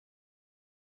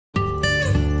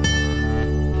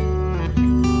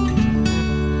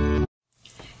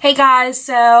Hey guys,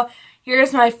 so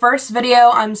here's my first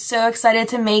video. I'm so excited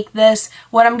to make this.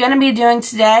 What I'm going to be doing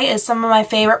today is some of my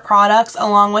favorite products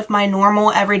along with my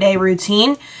normal everyday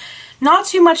routine. Not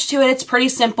too much to it, it's pretty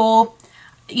simple.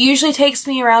 It usually takes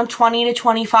me around 20 to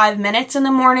 25 minutes in the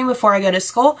morning before I go to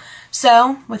school.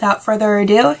 So without further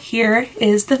ado, here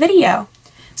is the video.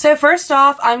 So first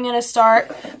off, I'm going to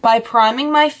start by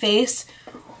priming my face.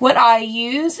 What I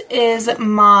use is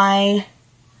my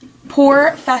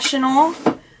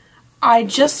POREfessional. I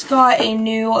just got a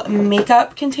new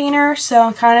makeup container, so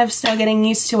I'm kind of still getting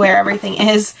used to where everything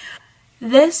is.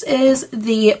 This is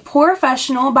the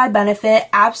POREfessional by Benefit.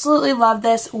 Absolutely love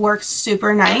this. Works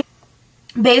super nice.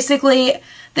 Basically,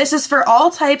 this is for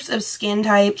all types of skin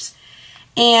types,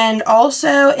 and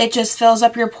also it just fills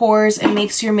up your pores and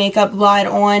makes your makeup glide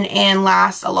on and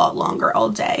last a lot longer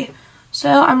all day. So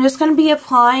I'm just going to be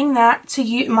applying that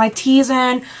to my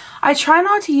T-zone. I try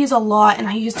not to use a lot, and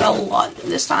I used a lot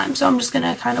this time, so I'm just going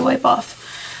to kind of wipe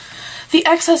off the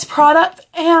excess product,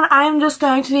 and I'm just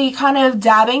going to be kind of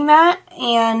dabbing that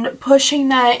and pushing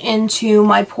that into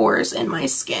my pores in my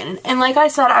skin. And like I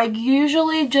said, I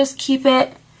usually just keep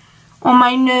it on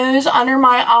my nose, under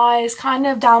my eyes, kind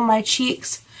of down my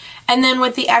cheeks, and then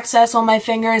with the excess on my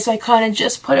fingers, I kind of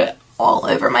just put it all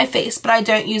over my face, but I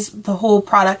don't use the whole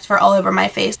product for all over my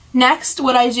face. Next,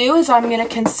 what I do is I'm going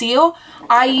to conceal.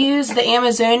 I use the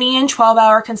Amazonian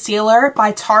 12-Hour Concealer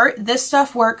by Tarte. This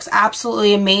stuff works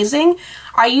absolutely amazing.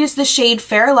 I use the shade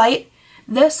Fairlight.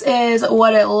 This is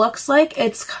what it looks like.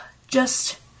 It's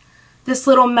just this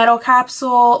little metal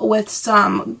capsule with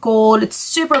some gold. It's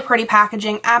super pretty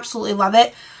packaging. Absolutely love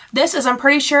it. This is, I'm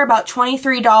pretty sure, about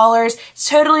 $23. It's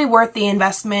totally worth the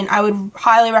investment. I would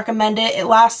highly recommend it. It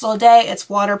lasts all day. It's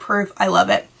waterproof. I love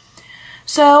it.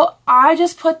 So I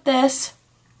just put this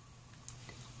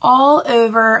all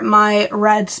over my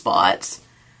red spots.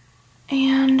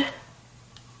 And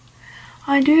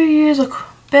I do use a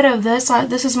bit of this.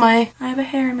 This is my, I have a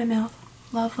hair in my mouth.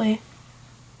 Lovely.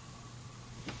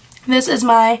 This is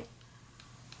my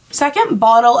second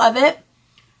bottle of it.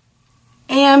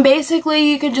 And basically,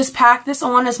 you could just pack this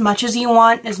on as much as you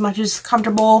want, as much as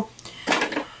comfortable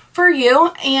for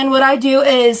you. And what I do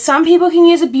is, some people can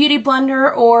use a beauty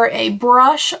blender or a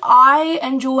brush. I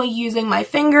enjoy using my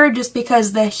finger just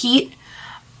because the heat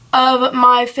of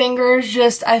my fingers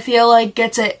just, I feel like,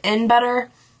 gets it in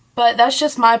better. But that's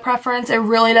just my preference. It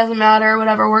really doesn't matter,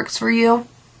 whatever works for you.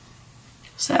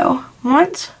 So,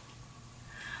 once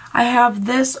I have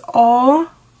this all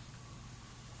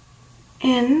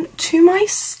into my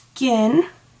skin,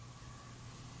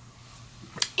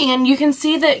 and you can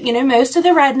see that, you know, most of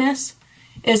the redness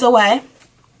is away,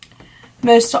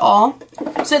 most of all.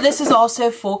 So this is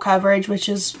also full coverage, which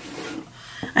is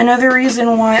another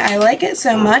reason why I like it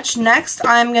so much. Next,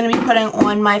 I'm going to be putting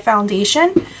on my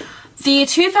foundation. The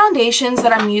two foundations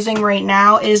that I'm using right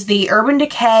now is the Urban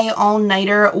Decay All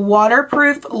Nighter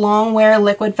Waterproof Long Wear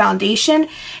Liquid Foundation.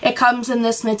 It comes in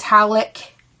this metallic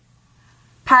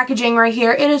packaging right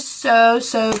here. It is so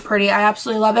pretty. I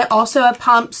absolutely love it. Also a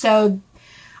pump, so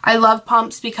I love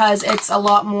pumps because it's a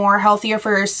lot more healthier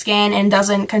for your skin and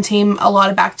doesn't contain a lot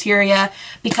of bacteria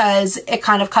because it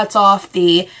kind of cuts off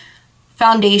the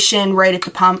foundation right at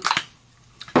the pump.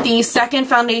 The second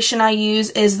foundation I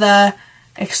use is the,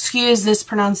 excuse this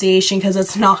pronunciation because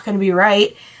it's not going to be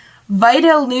right,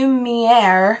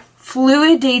 Vitalumiere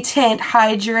Fluid de Tint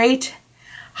Hydratant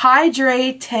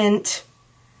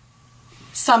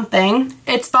something.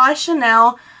 It's by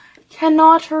Chanel.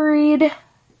 Cannot read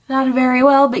that very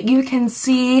well, but you can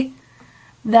see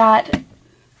that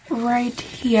right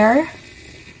here.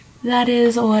 That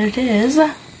is what it is.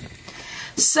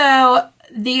 So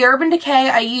the Urban Decay,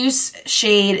 I use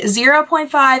shade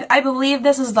 0.5. I believe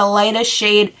this is the lightest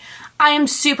shade. I am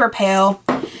super pale.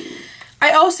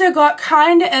 I also got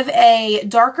kind of a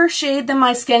darker shade than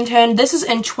my skin tone. This is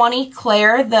in 20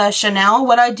 Claire, the Chanel.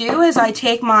 What I do is I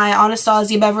take my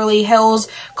Anastasia Beverly Hills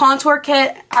contour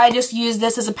kit. I just use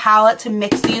this as a palette to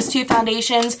mix these two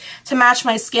foundations to match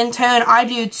my skin tone. I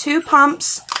do 2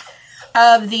 pumps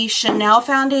of the Chanel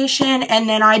foundation, and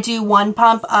then I do 1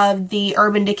 pump of the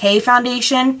Urban Decay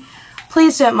foundation.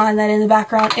 Please don't mind that in the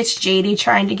background. It's JD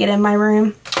trying to get in my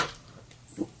room.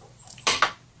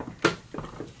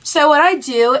 So what I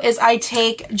do is I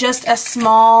take just a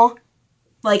small,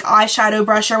 like, eyeshadow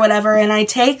brush or whatever, and I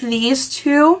take these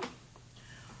two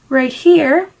right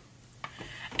here,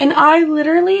 and I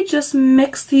literally just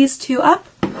mix these two up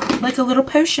like a little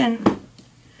potion.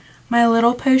 My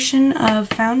little potion of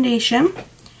foundation.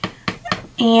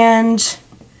 And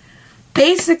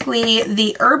basically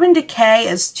the Urban Decay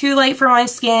is too light for my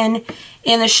skin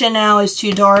and the Chanel is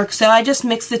too dark, so I just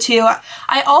mix the two.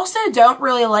 I also don't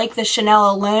really like the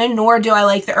Chanel alone, nor do I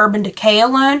like the Urban Decay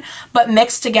alone, but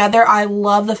mixed together I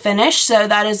love the finish, so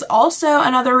that is also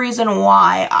another reason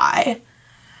why I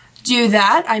do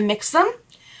that. I mix them.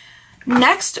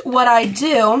 Next, what I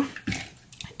do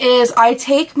is I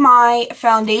take my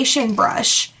foundation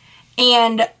brush,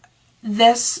 and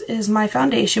this is my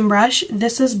foundation brush.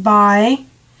 This is by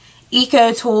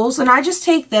Eco Tools, and I just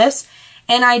take this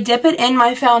and I dip it in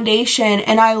my foundation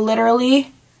and I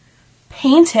literally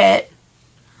paint it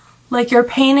like you're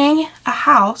painting a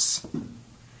house.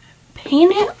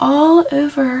 Paint it all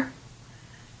over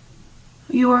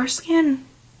your skin,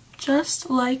 just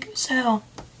like so.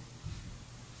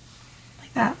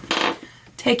 Like that.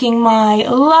 Taking my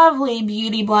lovely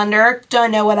beauty blender,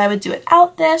 don't know what I would do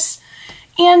without this,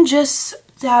 and just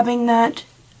dabbing that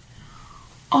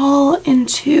all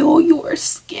into your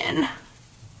skin.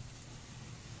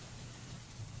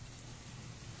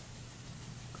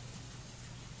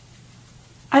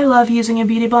 I love using a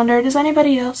beauty blender. Does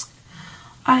anybody else?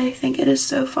 I think it is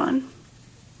so fun.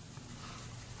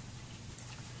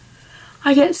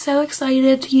 I get so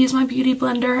excited to use my beauty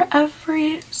blender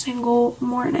every single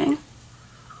morning.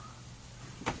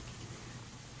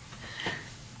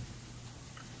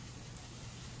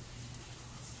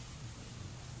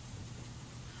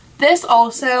 This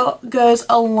also goes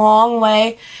a long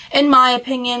way, in my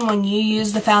opinion, when you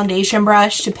use the foundation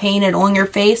brush to paint it on your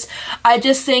face. I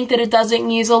just think that it doesn't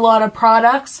use a lot of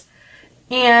products,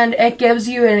 and it gives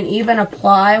you an even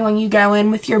apply when you go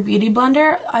in with your beauty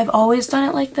blender. I've always done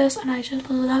it like this, and I just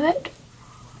love it.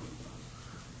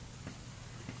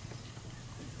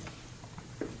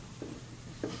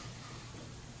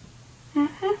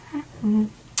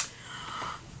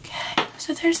 Okay,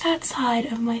 so there's that side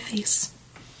of my face.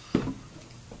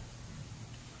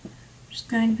 Just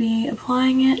going to be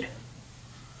applying it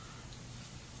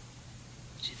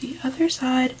to the other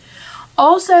side.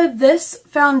 Also, this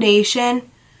foundation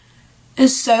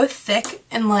is so thick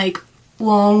and like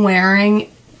long wearing,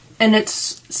 and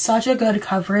it's such a good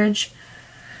coverage.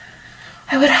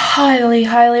 I would highly,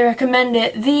 highly recommend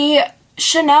it. The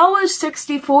Chanel was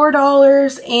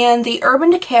 $64 and the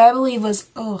Urban Decay I believe was,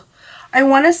 I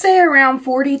want to say around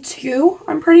 $42,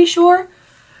 I'm pretty sure.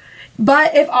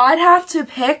 But if I'd have to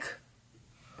pick,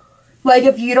 like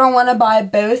if you don't want to buy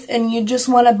both and you just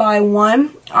want to buy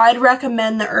one, I'd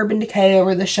recommend the Urban Decay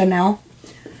over the Chanel.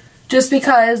 Just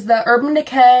because the Urban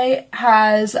Decay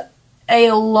has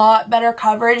a lot better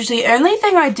coverage. The only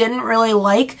thing I didn't really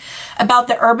like about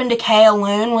the Urban Decay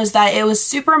alone was that it was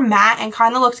super matte and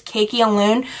kind of looked cakey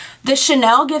alone. The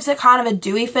Chanel gives it kind of a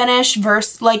dewy finish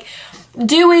versus like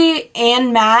dewy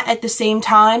and matte at the same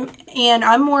time. And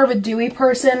I'm more of a dewy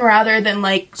person rather than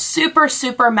like super,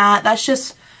 super matte. That's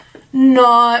just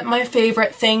not my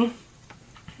favorite thing,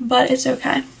 but it's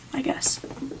okay, I guess.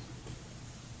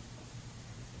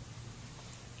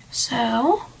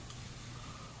 So,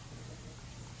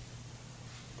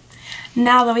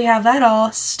 now that we have that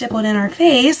all stippled in our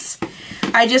face,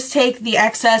 I just take the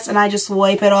excess and I just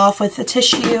wipe it off with the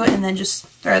tissue and then just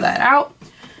throw that out.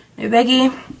 No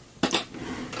biggie.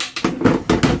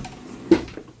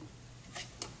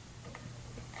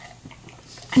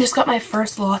 I just got my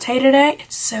first latte today.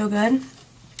 It's so good.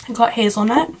 I got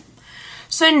hazelnut.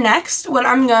 So next, what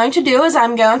I'm going to do is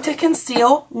I'm going to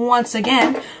conceal once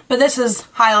again, but this is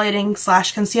highlighting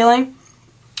 / concealing.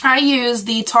 I use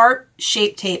the Tarte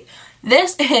Shape Tape.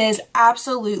 This is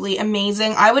absolutely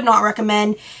amazing. I would not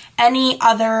recommend any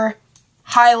other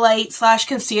highlight /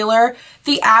 concealer.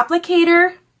 The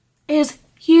applicator is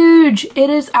huge. It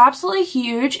is absolutely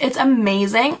huge. It's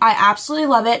amazing. I absolutely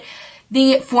love it.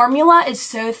 The formula is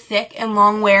so thick and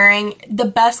long wearing. The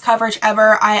best coverage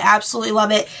ever. I absolutely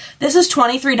love it. This is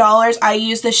 $23. I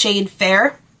use the shade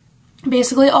Fair.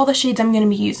 Basically all the shades I'm going to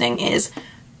be using is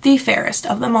the fairest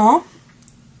of them all.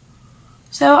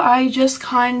 So I just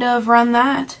kind of run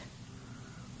that.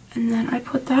 And then I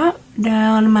put that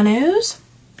down my nose,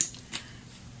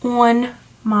 on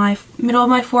my middle of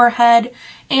my forehead,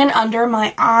 and under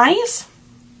my eyes.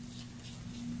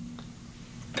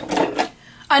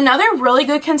 Another really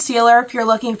good concealer, if you're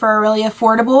looking for a really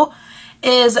affordable,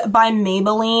 is by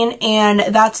Maybelline,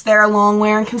 and that's their long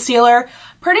wearing concealer.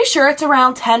 Pretty sure it's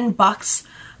around 10 bucks,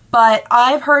 but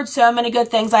I've heard so many good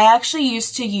things. I actually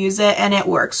used to use it and it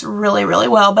works really, really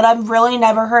well, but I've really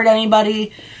never heard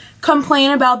anybody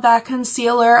complain about that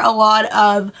concealer. A lot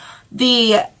of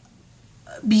the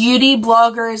beauty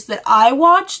bloggers that I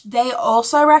watch, they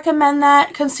also recommend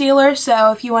that concealer.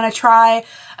 So if you want to try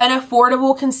an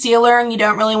affordable concealer and you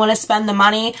don't really want to spend the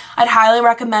money, I'd highly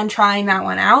recommend trying that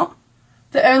one out.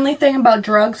 The only thing about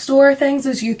drugstore things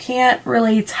is you can't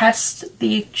really test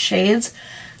the shades,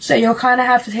 so you'll kind of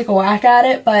have to take a whack at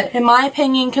it. But in my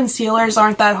opinion, concealers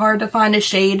aren't that hard to find a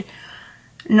shade,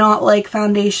 not like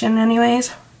foundation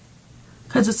anyways,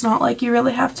 because it's not like you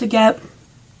really have to get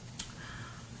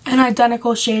an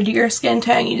identical shade to your skin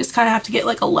tone. You just kind of have to get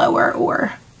like a lower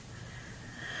or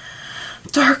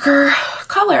darker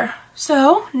color.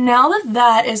 So now that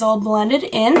that is all blended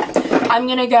in, I'm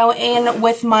going to go in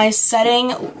with my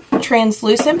setting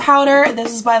translucent powder.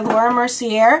 This is by Laura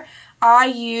Mercier. I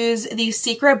use the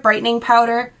Secret Brightening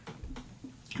Powder.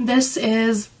 This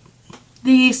is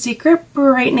the Secret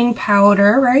Brightening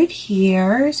Powder right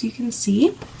here, as you can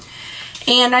see.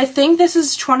 And I think this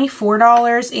is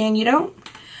 $24, and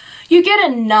you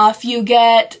get enough. You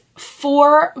get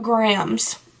 4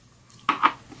 grams.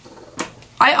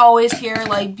 I always hear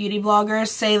like beauty bloggers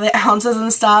say the ounces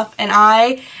and stuff, and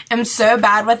I am so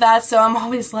bad with that, so I'm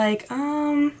always like,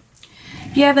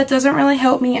 yeah, that doesn't really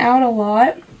help me out a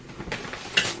lot,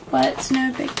 but it's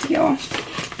no big deal.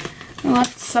 I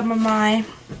left some of my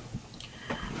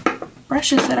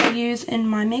brushes that I use in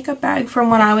my makeup bag from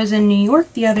when I was in New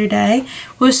York the other day.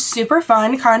 It was super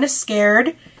fun, kind of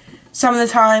scared some of the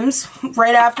times.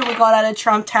 Right after we got out of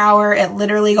Trump Tower, it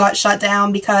literally got shut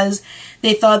down because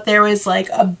they thought there was like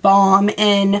a bomb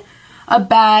in a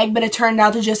bag, but it turned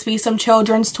out to just be some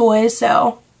children's toys.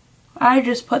 So I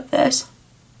just put this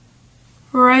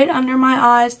right under my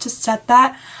eyes to set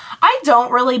that. I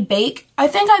don't really bake. I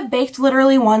think I've baked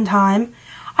literally one time.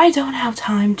 I don't have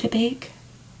time to bake.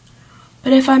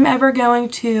 But if I'm ever going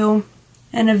to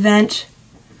an event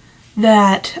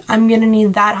that I'm going to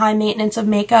need that high maintenance of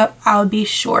makeup, I'll be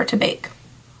sure to bake.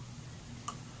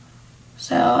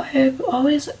 So I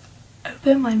always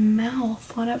open my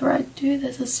mouth whenever I do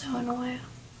this. It's so annoying.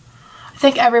 I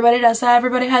think everybody does that.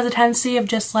 Everybody has a tendency of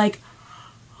just like,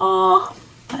 oh,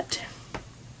 but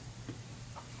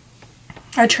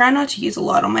I try not to use a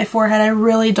lot on my forehead. I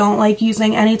really don't like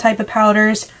using any type of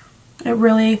powders. It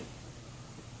really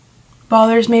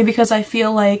bothers me because I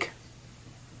feel like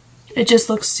it just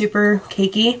looks super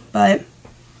cakey, but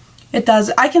it does.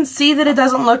 I can see that it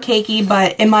doesn't look cakey,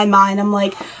 but in my mind, I'm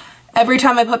like, every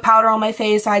time I put powder on my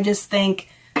face, I just think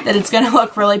that it's going to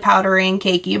look really powdery and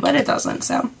cakey, but it doesn't,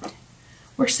 so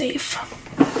we're safe.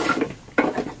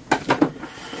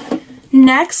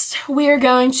 Next, we are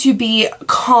going to be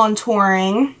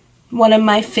contouring. One of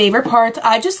my favorite parts.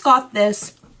 I just got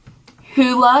this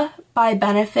Hoola by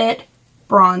Benefit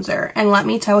bronzer, and let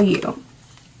me tell you,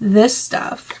 this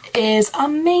stuff is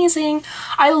amazing.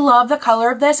 I love the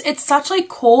color of this. It's such like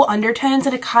cool undertones,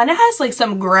 and it kind of has like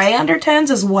some gray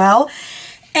undertones as well.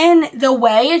 And the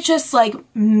way it just like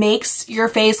makes your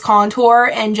face contour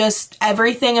and just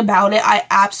everything about it, I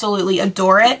absolutely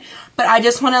adore it. But I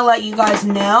just want to let you guys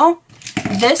know,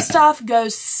 this stuff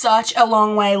goes such a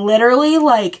long way. Literally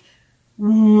like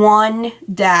one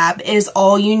dab is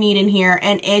all you need in here,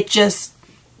 and it just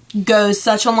goes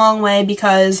such a long way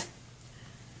because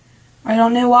I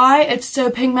don't know why it's so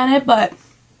pigmented, but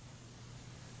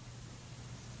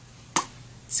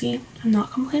see, I'm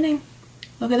not complaining.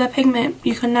 Look at that pigment.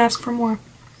 You couldn't ask for more.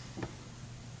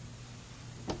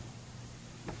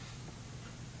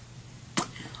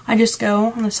 I just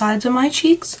go on the sides of my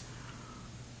cheeks,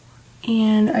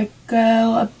 and I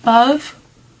go above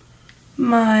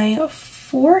my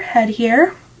forehead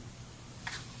here,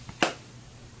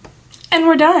 and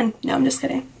we're done. No, I'm just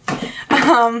kidding.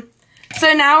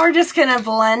 So now we're just gonna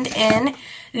blend in.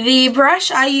 The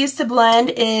brush I use to blend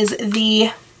is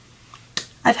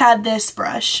I've had this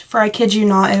brush for, I kid you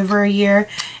not, over a year,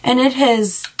 and it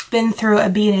has been through a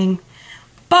beating,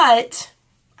 but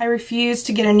I refuse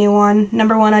to get a new one.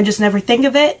 Number one, I just never think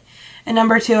of it, and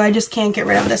number two, I just can't get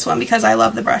rid of this one because I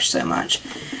love the brush so much.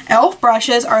 e.l.f.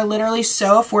 brushes are literally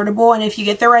so affordable, and if you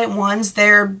get the right ones,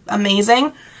 they're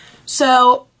amazing.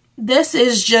 So this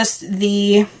is just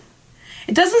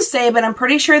it doesn't say, but I'm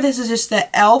pretty sure this is just the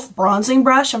e.l.f. bronzing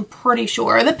brush. I'm pretty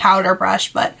sure, the powder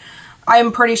brush, but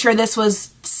I'm pretty sure this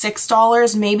was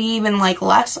 $6, maybe even like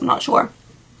less, I'm not sure.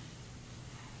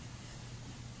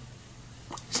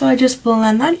 So I just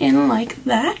blend that in like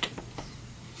that.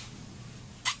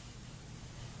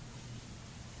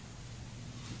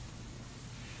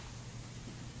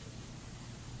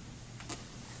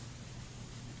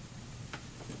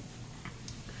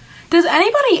 Does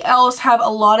anybody else have a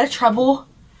lot of trouble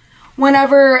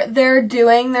whenever they're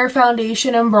doing their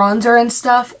foundation and bronzer and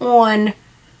stuff on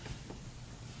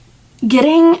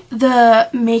getting the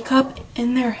makeup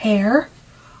in their hair,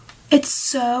 it's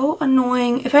so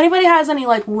annoying. If anybody has any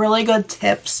like really good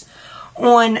tips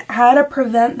on how to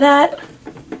prevent that,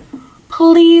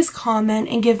 please comment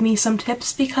and give me some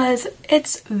tips, because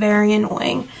it's very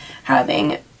annoying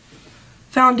having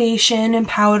foundation and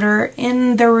powder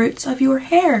in the roots of your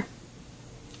hair.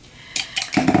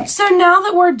 So now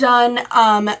that we're done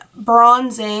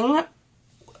bronzing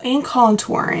and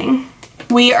contouring,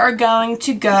 we are going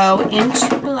to go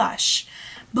into blush.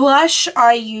 Blush,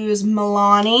 I use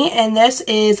Milani, and this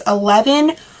is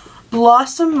 11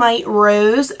 Blossomite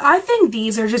Rose. I think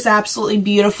these are just absolutely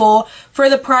beautiful. For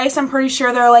the price, I'm pretty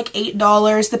sure they're like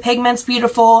 $8. The pigment's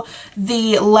beautiful.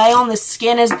 The lay on the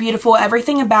skin is beautiful.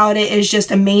 Everything about it is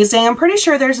just amazing. I'm pretty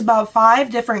sure there's about 5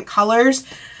 different colors.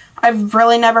 I've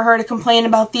really never heard a complaint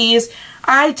about these.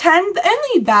 The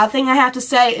only bad thing I have to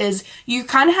say is you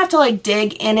kind of have to like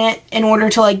dig in it in order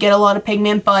to like get a lot of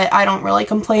pigment, but I don't really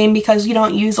complain because you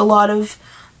don't use a lot of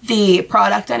the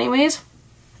product anyways.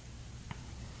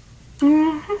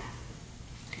 And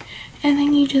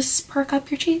then you just perk up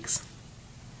your cheeks.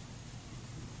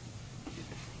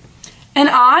 And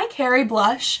I carry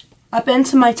blush up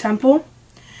into my temple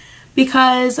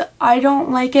because I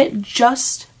don't like it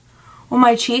just on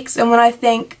my cheeks, and when I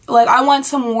think, like, I want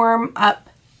some warmth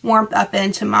up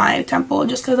into my temple,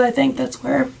 just because I think that's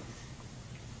where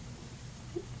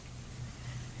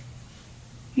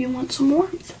you want some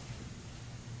warmth.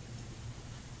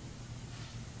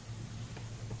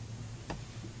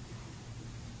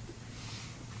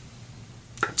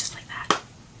 Just like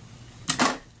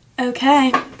that.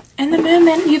 Okay, and the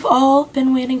moment you've all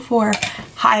been waiting for,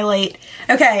 highlight.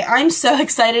 Okay, I'm so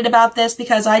excited about this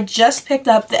because I just picked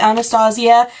up the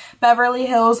Anastasia Beverly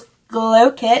Hills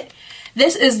Glow Kit.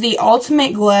 This is the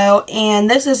Ultimate Glow, and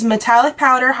this is metallic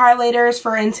powder highlighters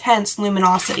for intense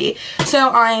luminosity.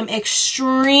 So I'm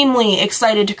extremely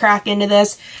excited to crack into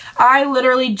this. I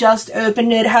literally just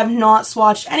opened it, have not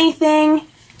swatched anything.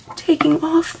 Taking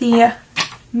off the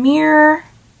mirror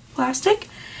plastic.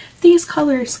 These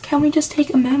colors, can we just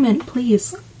take a moment,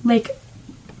 please? Like,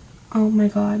 oh my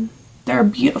god, they're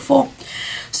beautiful.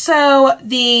 So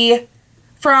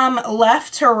from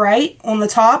left to right on the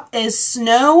top is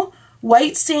Snow,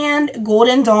 White Sand,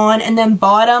 Golden Dawn, and then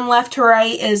bottom left to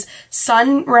right is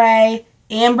Sunray,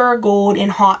 Amber Gold,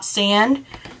 and Hot Sand.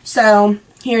 So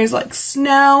here's like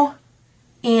Snow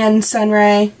and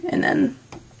Sunray, and then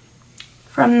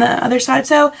from the other side.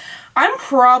 So I'm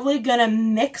probably gonna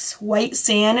mix White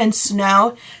Sand and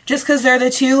Snow just because they're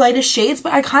the 2 lightest shades,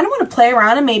 but I kind of want to play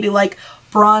around and maybe like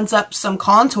bronze up some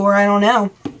contour, I don't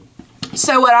know.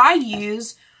 So what I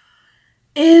use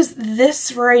is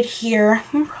this right here. You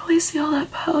can probably see all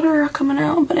that powder coming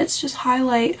out, but it's just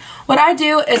highlight. What I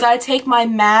do is I take my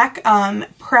MAC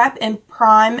Prep and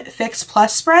Prime Fix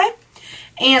Plus spray,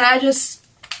 and I just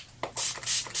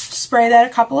spray that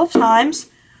a couple of times.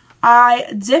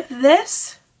 I dip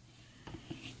this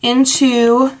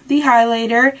into the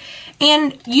highlighter,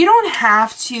 and you don't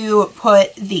have to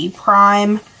put the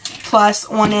Prime Plus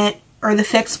on it or the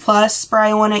Fix Plus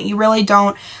spray on it. You really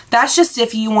don't. That's just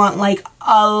if you want like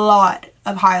a lot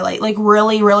of highlight, like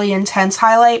really, really intense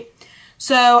highlight.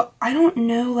 So I don't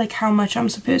know like how much I'm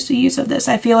supposed to use of this.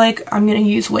 I feel like I'm going to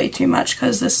use way too much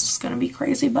because this is going to be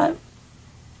crazy, but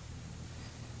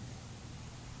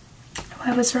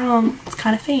I was wrong. It's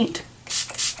kind of faint.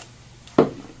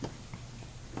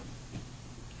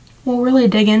 We'll really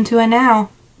dig into it now.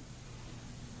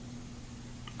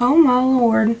 Oh my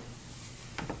lord.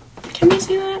 Can we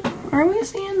see that? Are we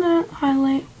seeing that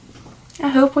highlight? I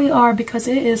hope we are because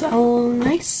it is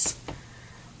nice.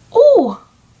 Oh!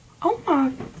 Oh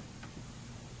my.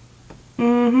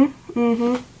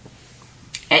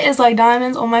 It is like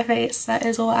diamonds on my face. That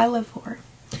is what I live for.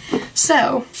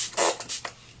 So,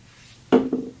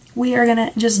 we are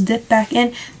gonna just dip back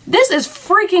in. This is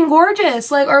freaking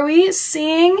gorgeous. Like, are we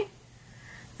seeing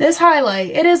this highlight?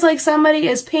 It is like somebody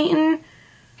is painting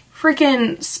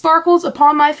freaking sparkles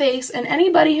upon my face, and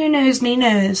anybody who knows me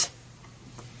knows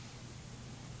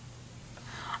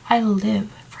I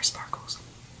live for sparkles.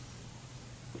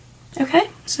 Okay,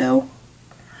 so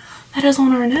that is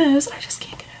on our nose. I just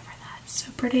can't get over that. It's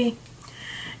so pretty.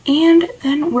 And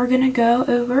then we're gonna go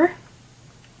over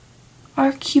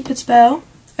our Cupid's bow.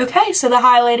 Okay, so the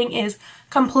highlighting is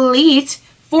complete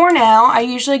for now. I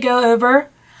usually go over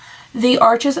the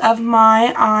arches of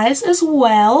my eyes as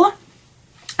well.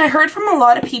 I heard from a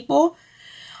lot of people,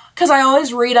 because I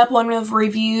always read up on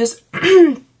reviews,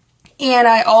 and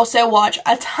I also watch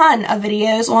a ton of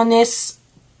videos on this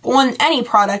on any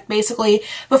product basically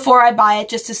before I buy it,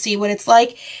 just to see what it's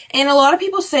like. And a lot of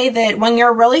people say that when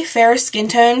you're really fair skin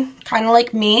tone, kind of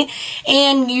like me,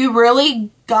 and you really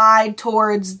guide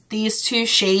towards these two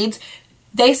shades,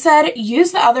 they said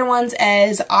use the other ones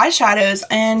as eyeshadows,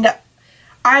 and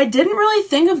I didn't really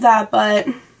think of that, but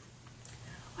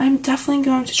I'm definitely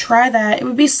going to try that. It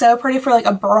would be so pretty for like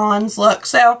a bronze look,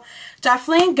 so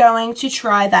definitely going to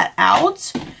try that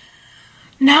out.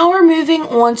 Now we're moving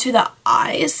on to the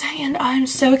eyes, and I'm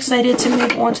so excited to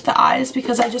move on to the eyes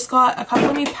because I just got a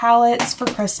couple new palettes for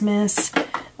Christmas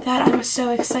that I'm so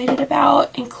excited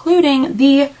about, including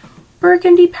the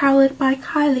Burgundy palette by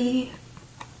Kylie.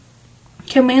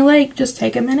 Can we like just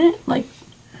take a minute? Like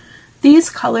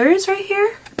these colors right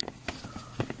here,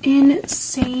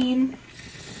 insane,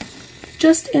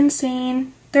 just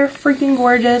insane. They're freaking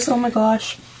gorgeous. Oh my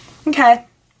gosh. Okay,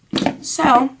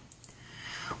 so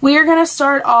we are going to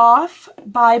start off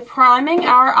by priming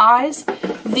our eyes.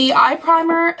 The eye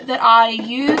primer that I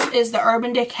use is the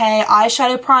Urban Decay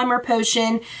Eyeshadow Primer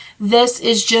Potion. This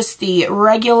is just the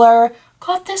regular.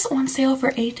 Got this on sale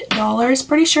for $8.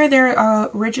 Pretty sure they're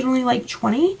originally like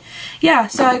 $20. Yeah,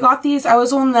 so I got these. I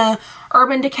was on the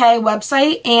Urban Decay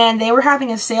website and they were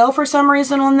having a sale for some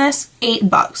reason on this.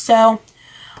 $8. So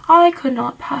I could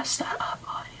not pass that up.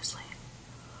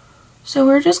 So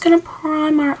we're just going to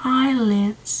prime our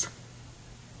eyelids.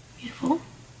 Beautiful.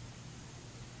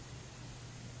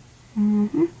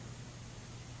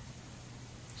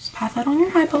 Just pat that on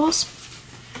your eyeballs.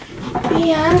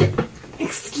 And,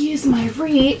 excuse my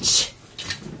reach,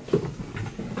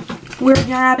 we're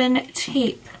grabbing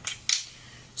tape.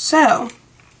 So,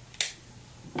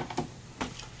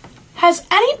 has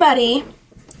anybody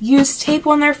used tape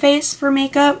on their face for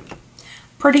makeup?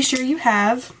 Pretty sure you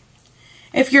have.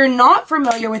 If you're not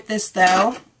familiar with this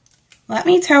though, let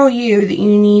me tell you that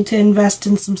you need to invest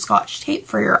in some Scotch tape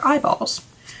for your eyeballs,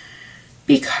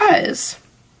 because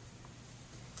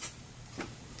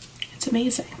it's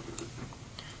amazing.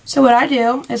 So what I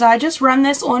do is I just run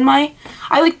this on I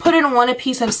like put it on a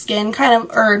piece of skin, kind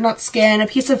of, or not skin, a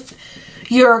piece of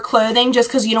your clothing, just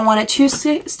because you don't want it too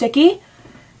sticky.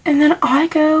 And then I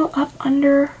go up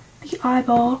under the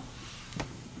eyeball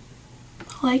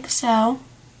like so.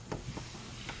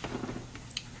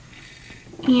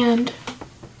 And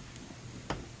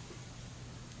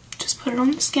just put it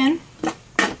on the skin.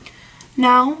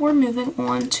 Now we're moving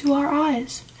on to our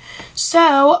eyes.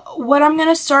 So what I'm going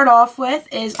to start off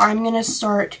with is I'm going to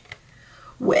start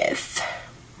with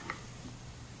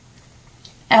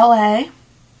LA.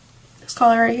 This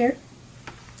color right here.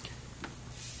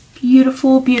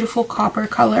 Beautiful, beautiful copper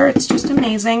color. It's just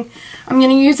amazing. I'm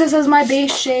going to use this as my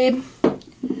base shade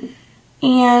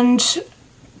and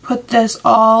put this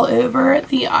all over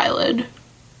the eyelid.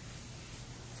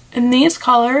 And these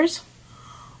colors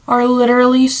are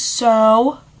literally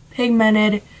so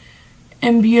pigmented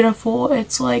and beautiful.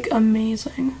 It's like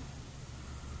amazing.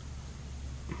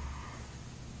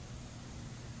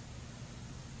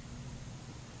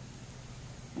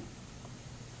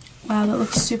 Wow, that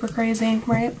looks super crazy,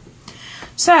 right?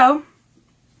 So,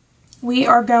 we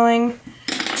are going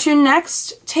to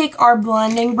next take our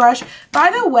blending brush.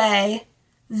 By the way,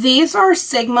 these are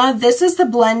Sigma. This is the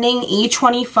blending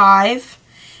E25,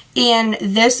 and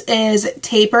this is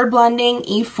tapered blending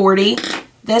E40.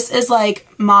 This is like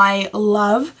my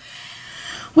love.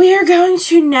 We are going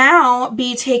to now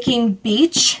be taking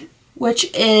Beach,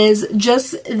 which is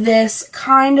just this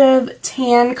kind of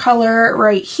tan color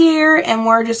right here, and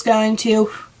we're just going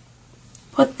to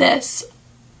put this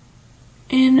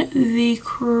in the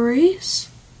crease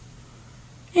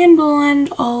and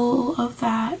blend all of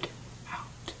that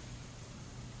out,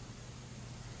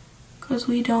 because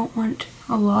we don't want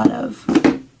a lot of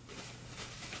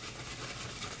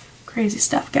crazy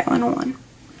stuff going on.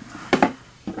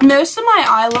 Most of my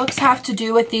eye looks have to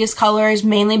do with these colors,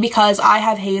 mainly because I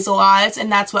have hazel eyes and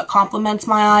that's what complements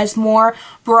my eyes more.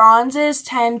 Bronzes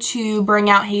tend to bring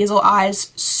out hazel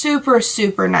eyes super,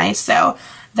 super nice. So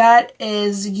that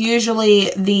is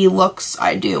usually the looks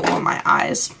I do on my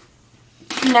eyes.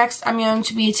 Next, I'm going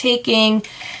to be taking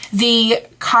the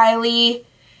Kylie.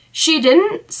 She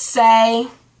didn't say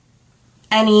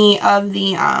any of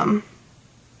the,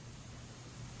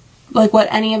 like what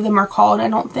any of them are called, I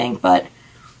don't think, but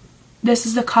this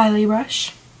is the Kylie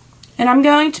brush. And I'm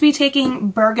going to be taking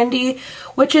Burgundy,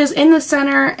 which is in the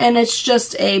center, and it's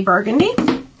just a burgundy.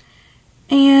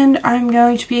 And I'm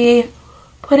going to be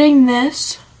putting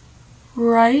this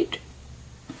right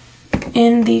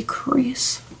in the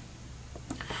crease.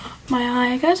 My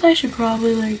eye, I guess I should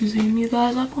probably like zoom you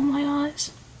guys up on my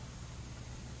eyes.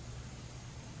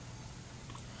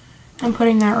 I'm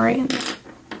putting that right in there.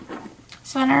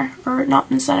 center, or not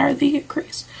in the center of the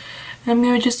crease. And I'm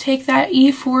going to just take that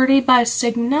E40 by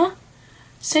Sigma,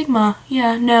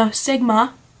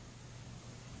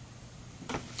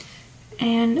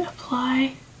 and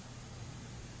apply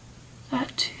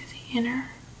that to the inner,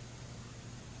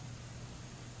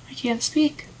 I can't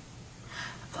speak,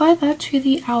 apply that to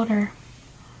the outer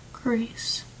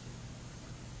crease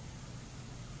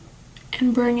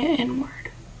and bring it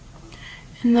inward.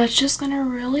 And that's just going to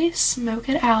really smoke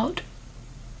it out.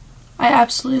 I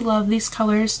absolutely love these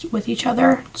colors with each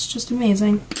other. It's just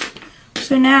amazing.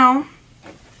 So now,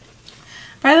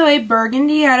 by the way,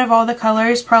 burgundy out of all the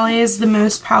colors probably is the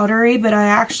most powdery, but I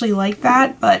actually like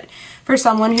that. But for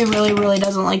someone who really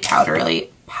doesn't like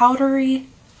powdery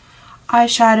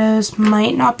eyeshadows,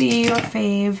 might not be your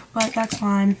fave, but that's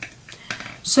fine.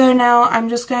 So now I'm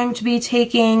just going to be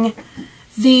taking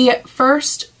the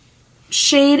first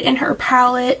shade in her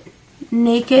palette,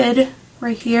 Naked,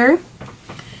 right here.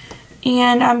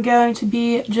 And I'm going to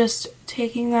be just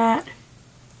taking that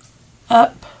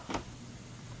up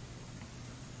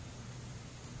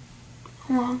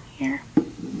along here,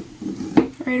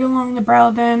 right along the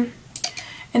brow bone.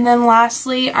 And then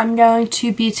lastly, I'm going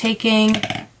to be taking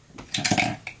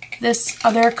this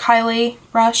other Kylie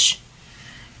brush,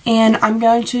 and I'm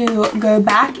going to go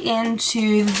back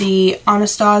into the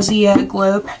Anastasia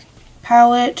Glow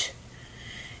palette,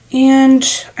 and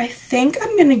I think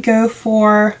I'm going to go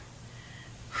for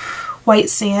White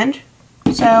Sand.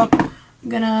 So I'm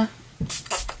going to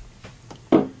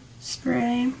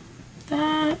spray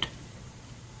that.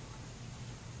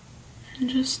 And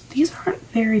just, these aren't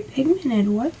very pigmented.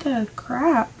 What the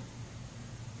crap?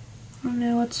 I don't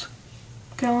know what's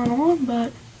going on,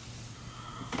 but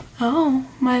oh,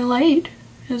 my light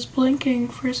is blinking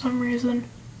for some reason.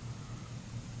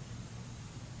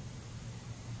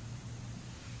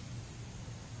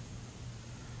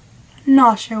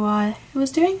 Not sure why it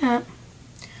was doing that.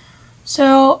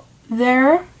 So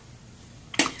there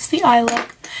is the eye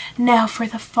look. Now for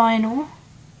the final.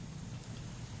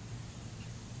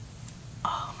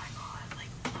 Oh my god, like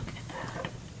look at that.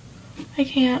 I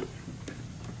can't.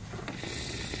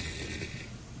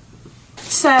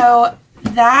 So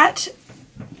that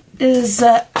is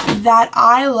that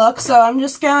eye look. So I'm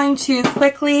just going to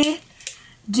quickly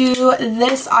do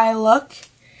this eye look,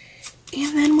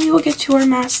 and then we will get to our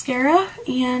mascara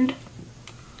and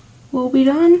we'll be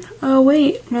done. Oh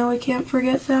wait, no, we can't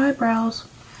forget the eyebrows.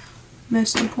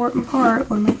 Most important part.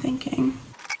 What am I thinking?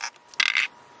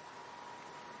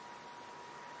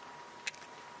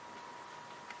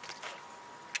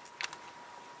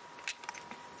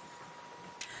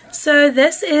 So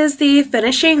this is the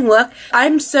finishing look.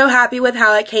 I'm so happy with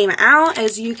how it came out.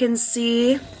 As you can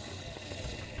see,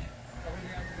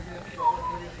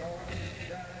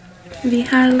 the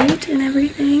highlight and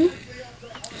everything.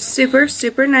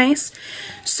 Super nice.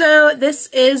 So this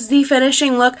is the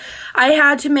finishing look. I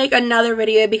had to make another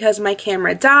video because my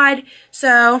camera died.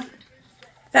 So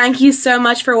thank you so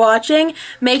much for watching.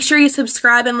 Make sure you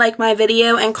subscribe and like my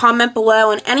video and comment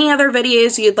below on any other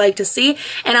videos you'd like to see,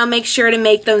 and I'll make sure to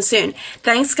make them soon.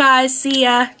 Thanks guys. See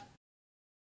ya.